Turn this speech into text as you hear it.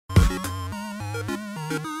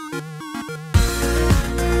Hey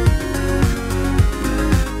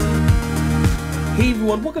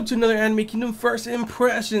everyone, welcome to another Anime Kingdom First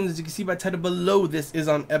Impressions. As you can see by title below, this is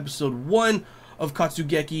on episode 1 of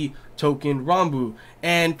Katsugeki, Touken Ranbu.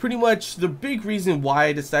 And pretty much the big reason why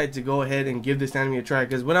I decided to go ahead and give this anime a try,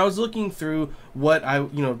 because when I was looking through what I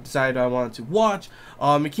decided I wanted to watch,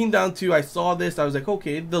 it came down to, I saw this, I was like,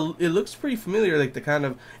 okay, it looks pretty familiar, like the kind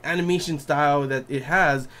of animation style that it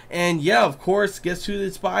has. And yeah, of course, guess who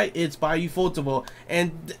it's by? It's by Ufotable.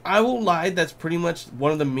 And I won't lie, that's pretty much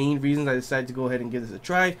one of the main reasons I decided to go ahead and give this a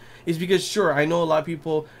try, is because sure, I know a lot of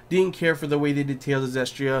people didn't care for the way they did Tales of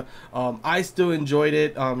Zestria. I still enjoyed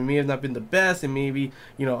it. It may have not been the best, and maybe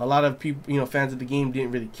a lot of people, fans of the game,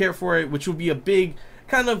 didn't really care for it, which will be a big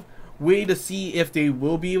kind of way to see if they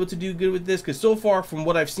will be able to do good with this. Because so far, from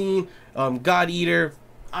what I've seen, God Eater,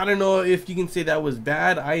 I don't know if you can say that was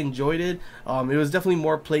bad. I enjoyed it. It was definitely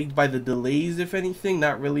more plagued by the delays, if anything,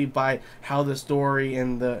 not really by how the story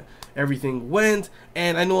and everything went.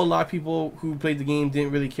 And I know a lot of people who played the game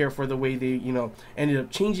didn't really care for the way they ended up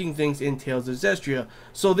changing things in Tales of Zestria.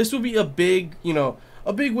 So this will be a big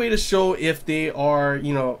a big way to show if they are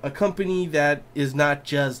a company that is not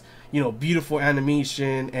just beautiful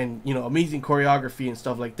animation and amazing choreography and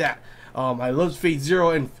stuff like that. I love Fate Zero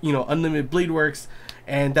and Unlimited Blade Works,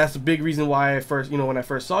 and that's the big reason why I first when I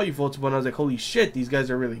first saw Ufotable, I was like, holy shit, these guys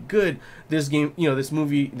are really good. This game, this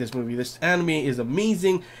anime is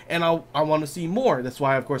amazing, and I want to see more. That's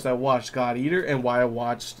why, of course, I watched God Eater, and why I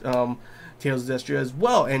watched Tales of Zestria as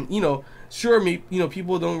well. And sure,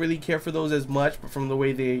 people don't really care for those as much, but from the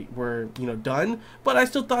way they were done, but I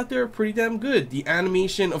still thought they were pretty damn good. The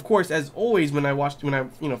animation, of course, as always, when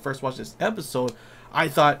I first watched this episode, I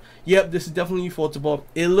thought, yep, this is definitely Ufotable.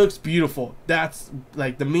 It looks beautiful. That's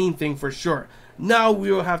like the main thing for sure. Now we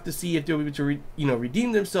will have to see if they're able to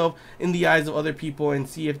redeem themselves in the eyes of other people, and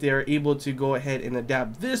see if they are able to go ahead and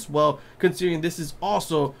adapt this well, considering this is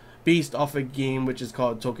also based off a game which is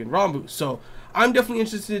called Touken Ranbu. So I'm definitely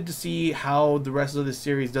interested to see how the rest of the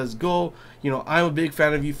series does go. I'm a big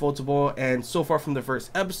fan of Ufotable, and so far from the first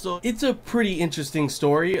episode, it's a pretty interesting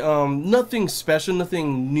story. Nothing special,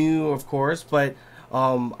 nothing new, of course, but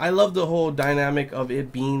I love the whole dynamic of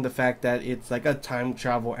it being the fact that it's like a time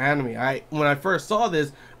travel anime. When I first saw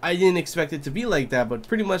this, I didn't expect it to be like that, but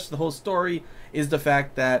pretty much the whole story is the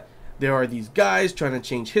fact that there are these guys trying to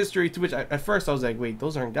change history, to which at first I was like, wait,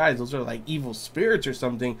 those aren't guys, those are like evil spirits or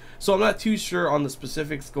something. So I'm not too sure on the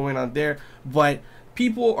specifics going on there, but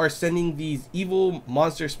people are sending these evil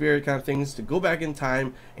monster spirit kind of things to go back in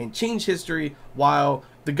time and change history, while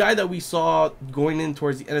the guy that we saw going in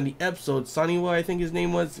towards the end of the episode, Saniwa, I think his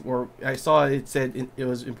name was, or I saw it said it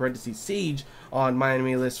was in parentheses Sage on my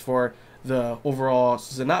anime list for the overall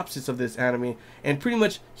synopsis of this anime, and pretty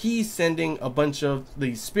much he's sending a bunch of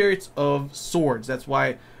the spirits of swords. That's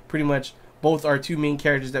why pretty much both our two main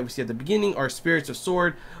characters that we see at the beginning are spirits of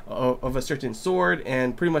sword, of a certain sword,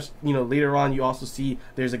 and pretty much later on you also see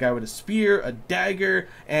there's a guy with a spear, a dagger,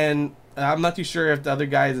 and I'm not too sure if the other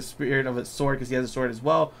guy is a spirit of a sword because he has a sword as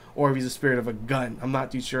well, or if he's a spirit of a gun. I'm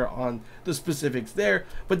not too sure on the specifics there,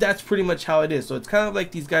 but that's pretty much how it is. So it's kind of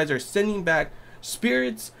like these guys are sending back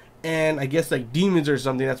spirits and I guess like demons or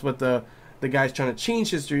something. That's what the guys trying to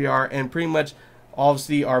change history are, and pretty much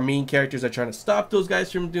obviously our main characters are trying to stop those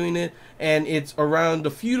guys from doing it. And it's around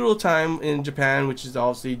the feudal time in Japan, which is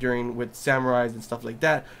obviously with samurais and stuff like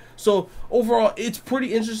that. So overall, it's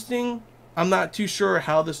pretty interesting. I'm not too sure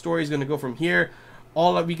how the story is going to go from here.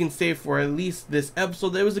 All that we can say for at least this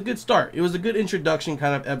episode, it was a good start. It was a good introduction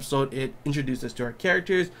kind of episode. It introduced us to our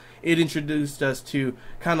characters. It introduced us to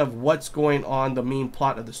kind of what's going on, the main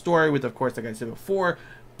plot of the story, with, of course, like I said before,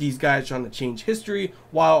 these guys trying to change history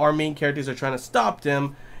while our main characters are trying to stop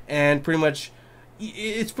them. And pretty much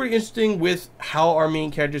it's pretty interesting with how our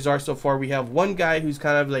main characters are so far. We have one guy who's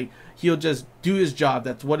kind of like, he'll just do his job.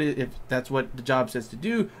 If that's what the job says to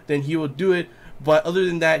do, then he will do it. But other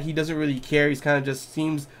than that, he doesn't really care. He's kind of just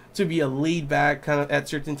seems to be a laid back, kind of at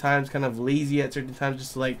certain times, kind of lazy at certain times,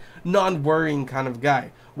 just like non-worrying kind of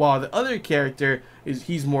guy. While the other character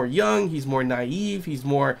he's more young, he's more naive, he's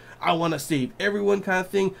more I want to save everyone kind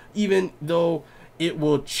of thing. Even though it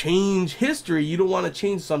will change history, you don't want to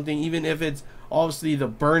change something, even if it's obviously the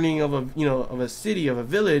burning of a city, of a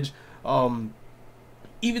village.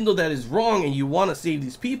 Even though that is wrong and you want to save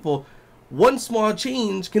these people, one small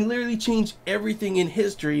change can literally change everything in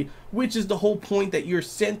history, which is the whole point, that you're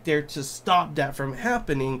sent there to stop that from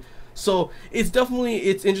happening. So it's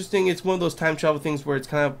interesting. It's one of those time travel things where it's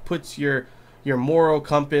kind of puts your your moral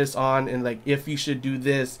compass on, and like if you should do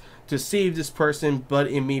this to save this person, but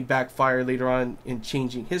it may backfire later on in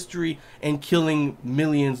changing history and killing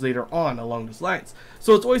millions later on along those lines.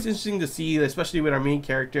 So it's always interesting to see, especially with our main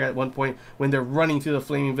character at one point when they're running through the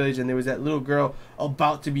flaming village and there was that little girl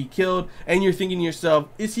about to be killed, and you're thinking to yourself,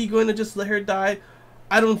 is he going to just let her die?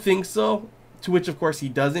 I don't think so. To which of course he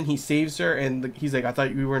doesn't. He saves her, and he's like, I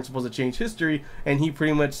thought we weren't supposed to change history. And he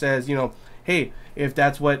pretty much says, you know, hey, if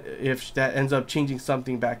that ends up changing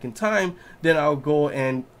something back in time, then I'll go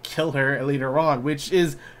and kill her later on, which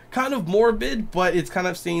is kind of morbid, but it's kind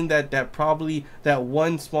of saying that probably that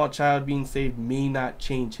one small child being saved may not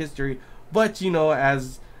change history. But you know,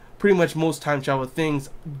 as pretty much most time travel things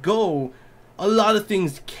go, a lot of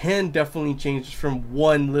things can definitely change from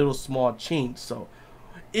one little small change. So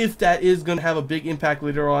if that is going to have a big impact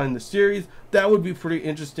later on in the series, that would be pretty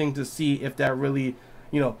interesting to see if that really,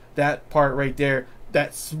 you know, that part right there,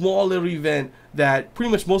 that small little event that pretty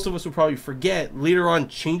much most of us will probably forget, later on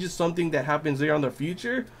changes something that happens later on in the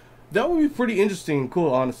future. That would be pretty interesting and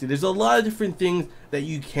cool, honestly. There's a lot of different things that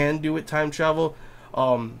you can do with time travel,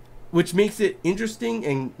 which makes it interesting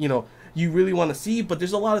and, you know, you really want to see. But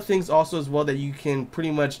there's a lot of things also as well that you can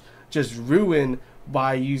pretty much just ruin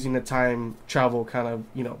by using the time travel kind of,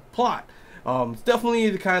 you know, plot. It's definitely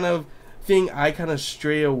the kind of thing I kind of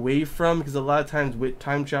stray away from, because a lot of times with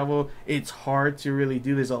time travel it's hard to really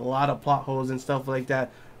do. There's a lot of plot holes and stuff like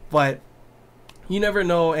that, but you never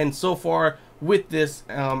know. And so far with this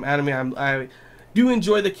anime, I do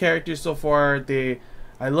enjoy the characters so far.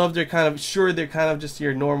 I love their kind of, sure, they're kind of just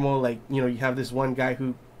your normal, like, you know, you have this one guy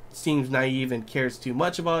who seems naive and cares too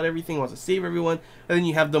much about everything, wants to save everyone, and then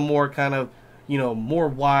you have the more kind of, you know, more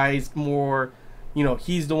wise, more, you know,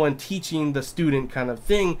 he's the one teaching the student kind of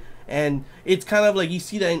thing. And it's kind of like you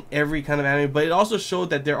see that in every kind of anime, but it also showed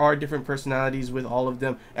that there are different personalities with all of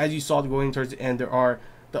them. As you saw going towards the end, there are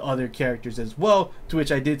the other characters as well, to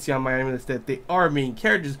which I did see on my anime list that they are main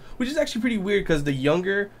characters, which is actually pretty weird, because the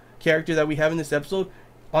younger character that we have in this episode,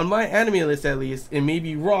 on my anime list at least, it may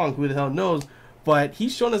be wrong, who the hell knows, but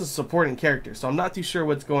he's shown as a supporting character, so I'm not too sure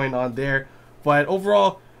what's going on there. But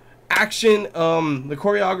overall, action, the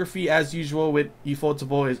choreography as usual with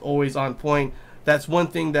Ufotable is always on point. That's one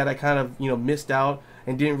thing that I kind of, you know, missed out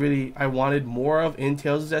and didn't really, I wanted more of in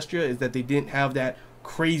Tales of Zestria, is that they didn't have that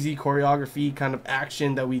crazy choreography kind of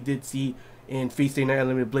action that we did see in Fate Stay Night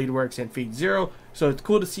Unlimited Blade Works and Fate Zero. So it's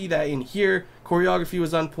cool to see that in here. Choreography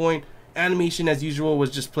was on point. Animation as usual was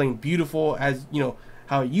just plain beautiful, as you know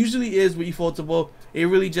how it usually is with Ufotable. It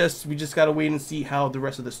really just, we just gotta wait and see how the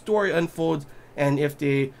rest of the story unfolds, and if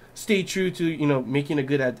they stay true to, you know, making a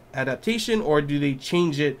good adaptation, or do they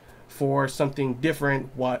change it for something different,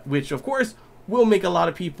 which of course will make a lot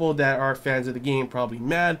of people that are fans of the game probably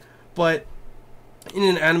mad. But in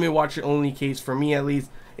an anime watcher only case, for me at least,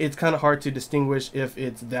 it's kind of hard to distinguish if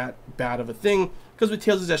it's that bad of a thing. Because with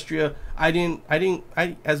Tales of Zestria,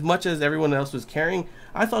 I as much as everyone else was caring,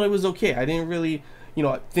 I thought it was okay. I didn't really, you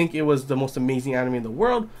know, think it was the most amazing anime in the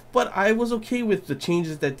world, but I was okay with the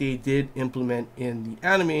changes that they did implement in the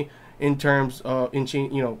anime in terms of in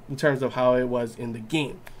terms of how it was in the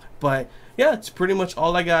game. But yeah, it's pretty much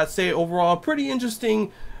all I gotta say. Overall, pretty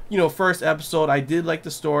interesting, you know, first episode. I did like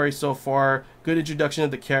the story so far. Good introduction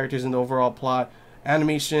of the characters and the overall plot.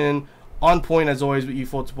 Animation on point as always with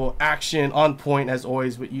Ufotable. Action on point as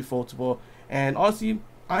always with Ufotable. And honestly,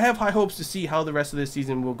 I have high hopes to see how the rest of this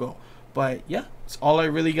season will go. But yeah, that's all I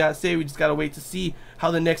really gotta say. We just gotta wait to see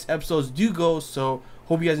how the next episodes do go. So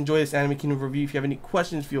hope you guys enjoy this Anime Kingdom review. If you have any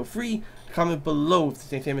questions, feel free to comment below.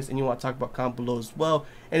 If it's famous and you want to talk about, comment below as well.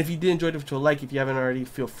 And if you did enjoy it, to a like. If you haven't already,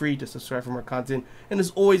 feel free to subscribe for more content. And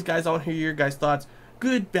as always, guys, I want to hear your guys' thoughts.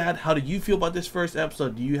 Good, bad, how do you feel about this first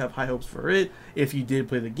episode? Do you have high hopes for it? If you did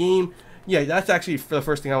play the game, yeah, that's actually the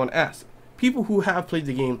first thing I want to ask. People who have played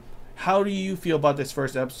the game, how do you feel about this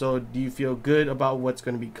first episode? Do you feel good about what's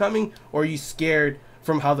going to be coming? Or are you scared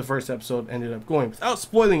from how the first episode ended up going? Without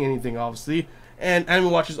spoiling anything, obviously. And anime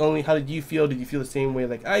watchers only, how did you feel? Did you feel the same way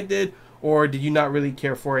like I did? Or did you not really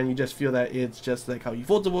care for it and you just feel that it's just like how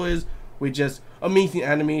Ufotable is, with just amazing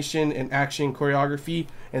animation and action choreography,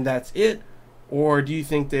 and that's it? Or do you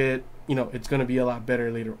think that, you know, it's going to be a lot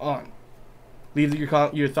better later on? Leave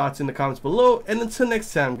your thoughts in the comments below. And until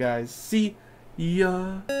next time, guys, see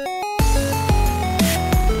ya.